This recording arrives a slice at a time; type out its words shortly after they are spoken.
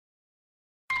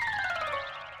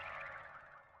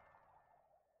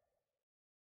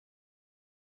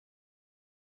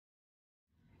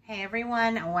Hey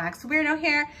everyone, Wax Weirdo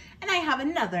here, and I have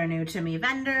another new to me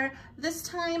vendor. This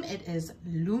time it is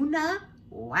Luna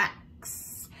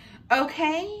Wax.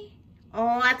 Okay,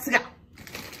 let's go.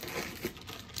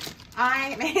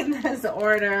 I made this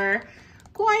order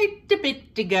quite a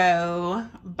bit ago,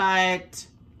 but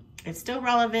it's still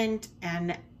relevant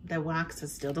and the wax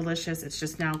is still delicious. It's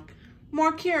just now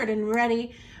more cured and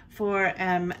ready for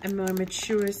a more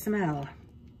mature smell.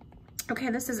 Okay,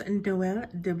 this is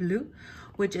Noël de Bleu,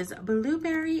 which is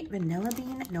blueberry, vanilla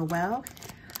bean, Noël,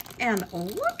 and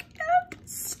look at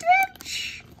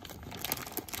Stitch.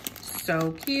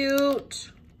 So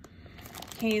cute.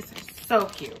 He's so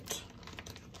cute.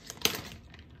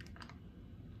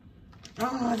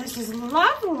 Oh, this is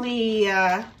lovely.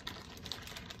 Oh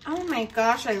my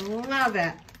gosh, I love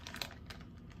it.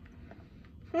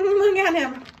 Look at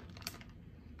him.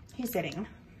 He's sitting.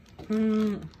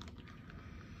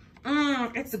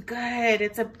 It's good.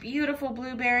 It's a beautiful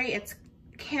blueberry. It's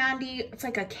candy. It's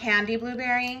like a candy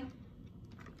blueberry.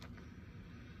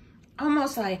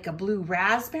 Almost like a blue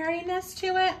raspberry-ness to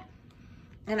it.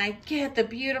 And I get the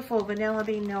beautiful vanilla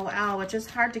bean Noël, which is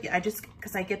hard to get.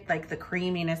 Because I get like the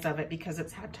creaminess of it because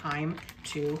it's had time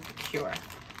to cure.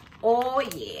 Oh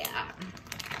yeah.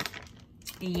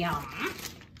 Yum.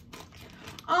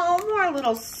 Oh, more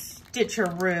little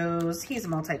Stitcheroos. He's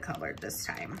multicolored this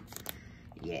time.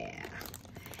 Yeah.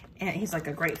 And he's like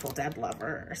a Grateful Dead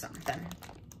lover or something.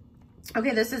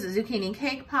 Okay, this is a zucchini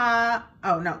cake pop.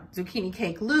 Oh no, zucchini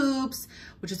cake loops,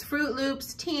 which is Fruit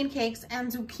Loops, tea and cakes,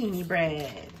 and zucchini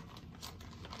bread.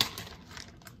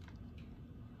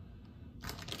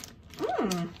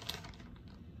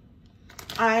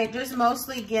 I just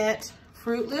mostly get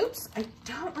Fruit Loops. I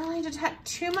don't really detect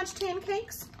too much tea and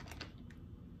cakes.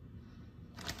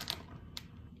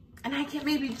 And I get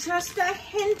maybe just a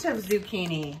hint of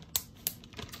zucchini.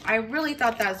 I really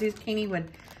thought that zucchini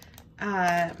would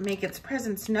make its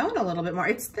presence known a little bit more.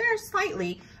 It's there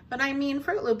slightly, but I mean,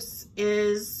 Fruit Loops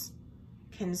is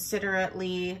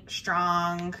considerately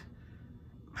strong.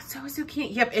 So is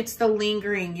zucchini. Yep, it's the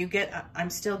lingering. You get,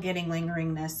 I'm still getting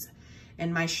lingeringness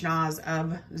in my schnoz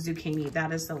of zucchini.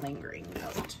 That is the lingering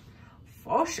note.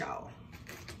 For sure.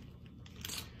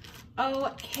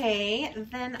 Okay,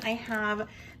 then I have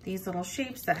these little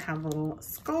shapes that have little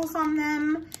skulls on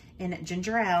them in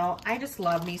ginger ale. I just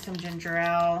love me some ginger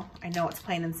ale. I know it's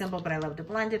plain and simple, but I love to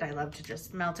blend it. I love to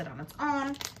just melt it on its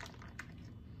own.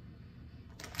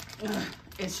 Ugh,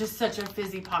 it's just such a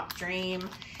fizzy pop dream.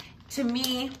 To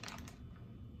me,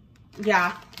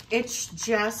 yeah, it's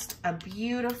just a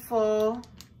beautiful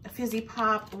fizzy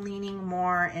pop, leaning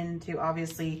more into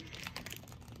obviously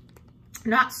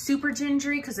not super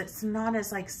gingery because it's not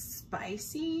as like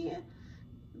spicy.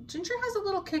 Ginger has a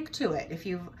little kick to it. If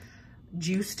you've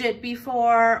juiced it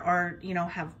before or, you know,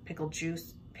 have pickled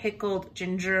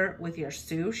ginger with your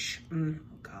sushi.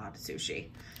 God, sushi.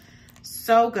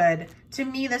 So good. To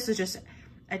me, this is just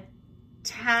a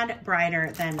tad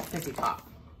brighter than Fizzy Pop.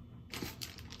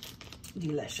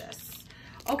 Delicious.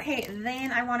 Okay,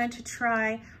 then I wanted to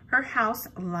try Her House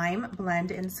Lime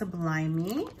Blend in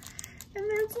Sublimey. And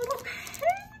there's little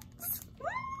pigs.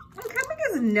 Look how big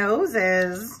his nose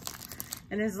is.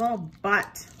 And his little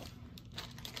butt.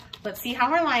 Let's see how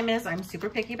her lime is. I'm super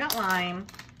picky about lime.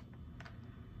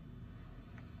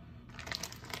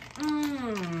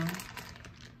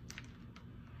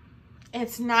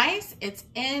 It's nice. It's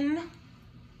in.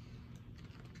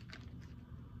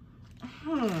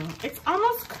 It's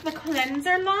almost the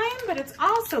cleanser lime, but it's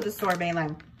also the sorbet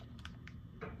lime.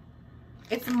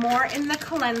 It's more in the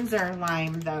cleanser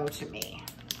lime though to me,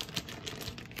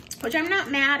 which I'm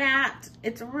not mad at.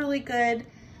 It's really good,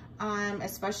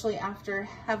 especially after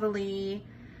heavily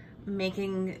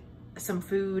making some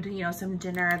food, you know, some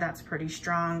dinner that's pretty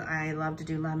strong. I love to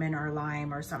do lemon or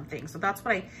lime or something. So that's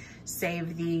what I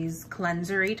save these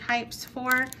cleansery types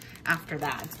for. After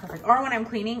that, it's perfect. Or when I'm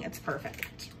cleaning, it's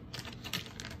perfect.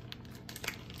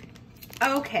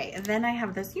 Okay, then I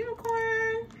have this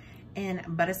unicorn in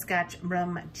butterscotch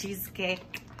rum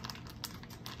cheesecake.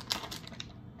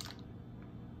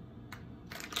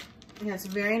 Yeah, it's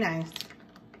very nice.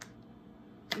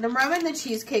 The rum and the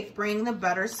cheesecake bring the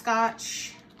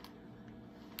butterscotch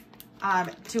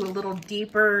to a little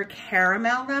deeper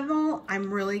caramel level.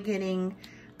 I'm really getting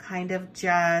kind of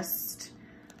just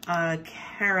a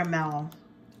caramel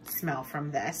smell from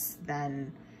this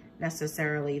than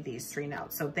necessarily these three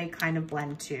notes. So they kind of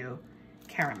blend to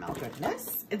caramel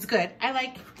goodness. It's good. I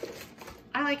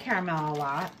like caramel a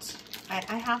lot.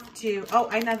 I have to, oh,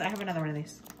 I have another one of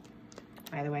these,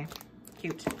 by the way.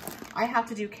 Cute. I have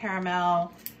to do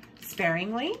caramel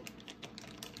sparingly.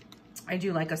 I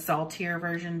do like a saltier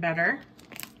version better.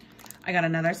 I got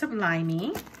another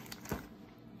Sublimey.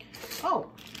 Oh,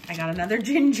 I got another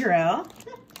ginger ale.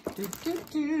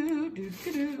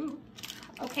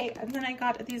 Okay, and then I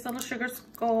got these little sugar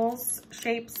skulls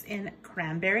shapes in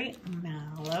cranberry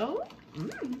mallow.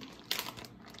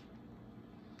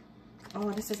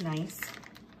 Oh, this is nice.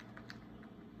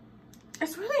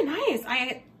 It's really nice.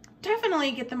 I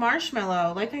definitely get the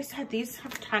marshmallow. Like I said, these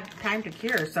have had time to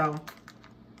cure, so.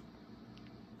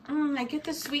 I get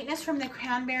the sweetness from the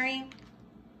cranberry,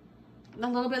 a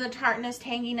little bit of the tartness,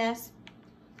 tanginess,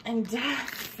 and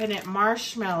definite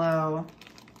marshmallow.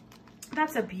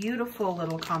 That's a beautiful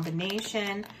little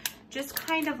combination. Just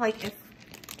kind of like, if,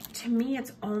 to me,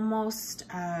 it's almost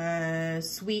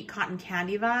sweet cotton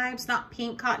candy vibes. Not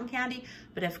pink cotton candy,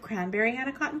 but if cranberry had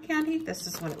a cotton candy, this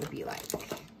is what it would be like.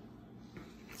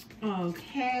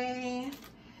 Okay.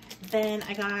 Then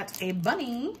I got a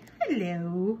bunny.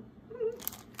 Hello.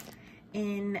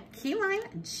 In key lime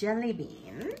jelly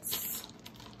beans.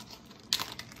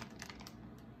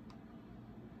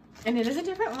 And it is a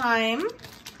different lime.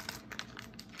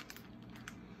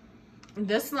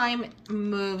 This lime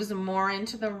moves more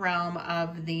into the realm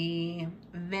of the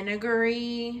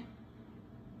vinegary,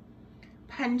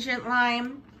 pungent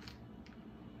lime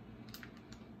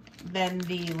than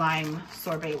the lime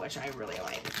sorbet, which I really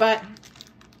like. But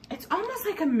it's almost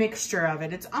like a mixture of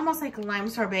it. It's almost like lime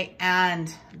sorbet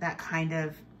and that kind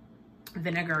of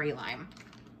vinegary lime.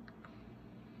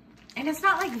 And it's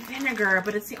not like vinegar,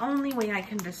 but it's the only way I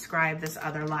can describe this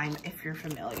other lime. If you're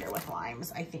familiar with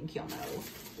limes, I think you'll know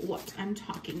what I'm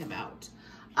talking about.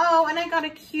 Oh, and I got a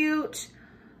cute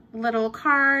little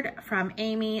card from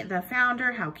Amy, the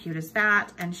founder. How cute is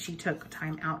that? And she took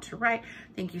time out to write.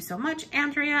 Thank you so much,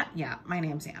 Andrea. Yeah, my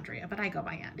name's Andrea, but I go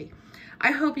by Andy.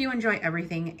 I hope you enjoy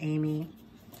everything, Amy.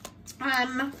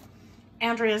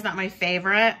 Andrea's not my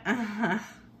favorite.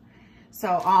 So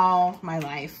all my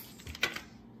life,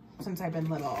 since I've been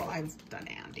little, I've done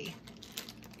Andy.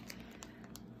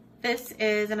 This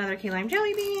is another key lime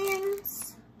jelly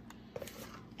beans.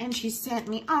 And she sent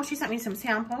me, oh, she sent me some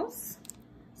samples.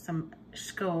 Some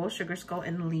sugar skull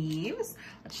and leaves.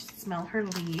 Let's smell her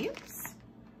leaves.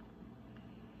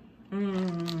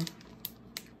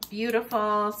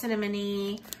 Beautiful,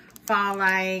 cinnamony,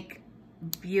 fall-like,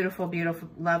 beautiful, beautiful.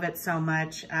 Love it so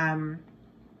much.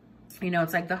 You know,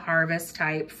 it's like the harvest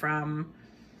type from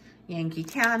Yankee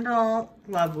Candle.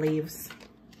 Love leaves.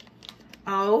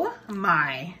 Oh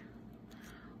my.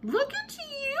 Look at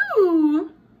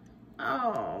you.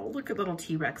 Oh, look at little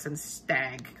T-Rex and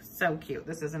stag. So cute.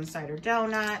 This is Insider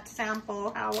Donut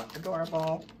sample. How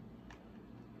adorable.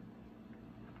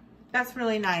 That's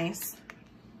really nice.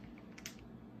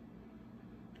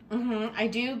 I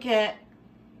do get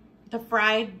the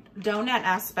fried donut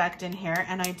aspect in here,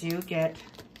 and I do get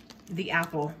the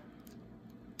apple.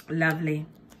 Lovely.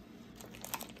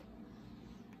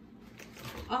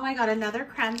 Oh, I got another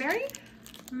cranberry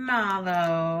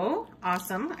mallow.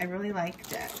 Awesome. I really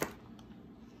liked it.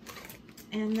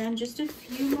 And then just a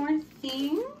few more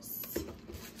things.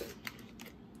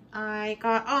 I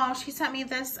got, oh, she sent me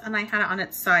this and I had it on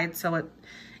its side, so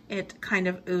it kind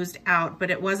of oozed out,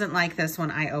 but it wasn't like this when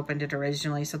I opened it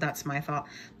originally, so that's my fault.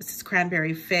 This is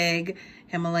cranberry fig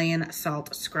Himalayan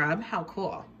salt scrub. How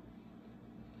cool.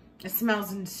 It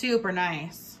smells super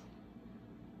nice.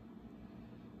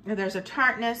 And there's a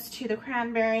tartness to the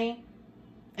cranberry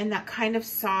and that kind of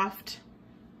soft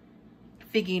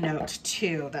figgy note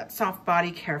too. That soft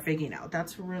body care figgy note.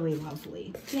 That's really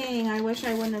lovely. Dang, I wish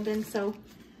I wouldn't have been so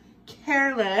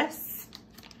careless.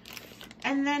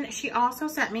 And then she also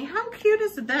sent me, how cute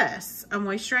is this? A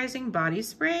moisturizing body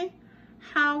spray.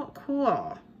 How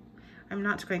cool. I'm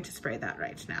not going to spray that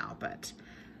right now, but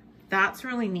that's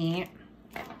really neat.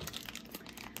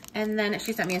 And then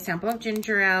she sent me a sample of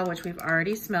ginger ale, which we've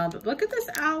already smelled. But look at this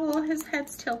owl, his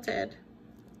head's tilted.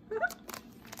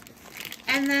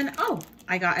 And then, oh,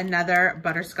 I got another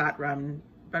butterscotch rum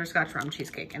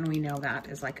cheesecake. And we know that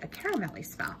is like a caramelly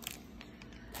smell.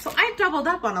 So I doubled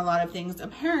up on a lot of things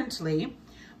apparently,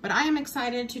 but I am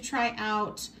excited to try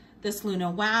out this Luna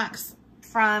wax.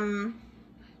 From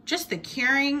just the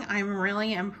curing, I'm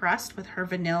really impressed with her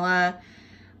vanilla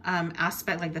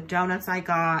aspect, like the donuts I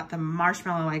got, the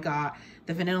marshmallow I got,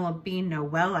 the vanilla bean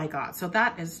Noel I got. So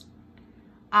that is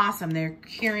awesome. They're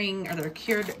curing, or they're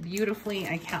cured beautifully.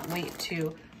 I can't wait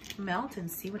to melt and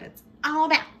see what it's all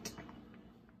about.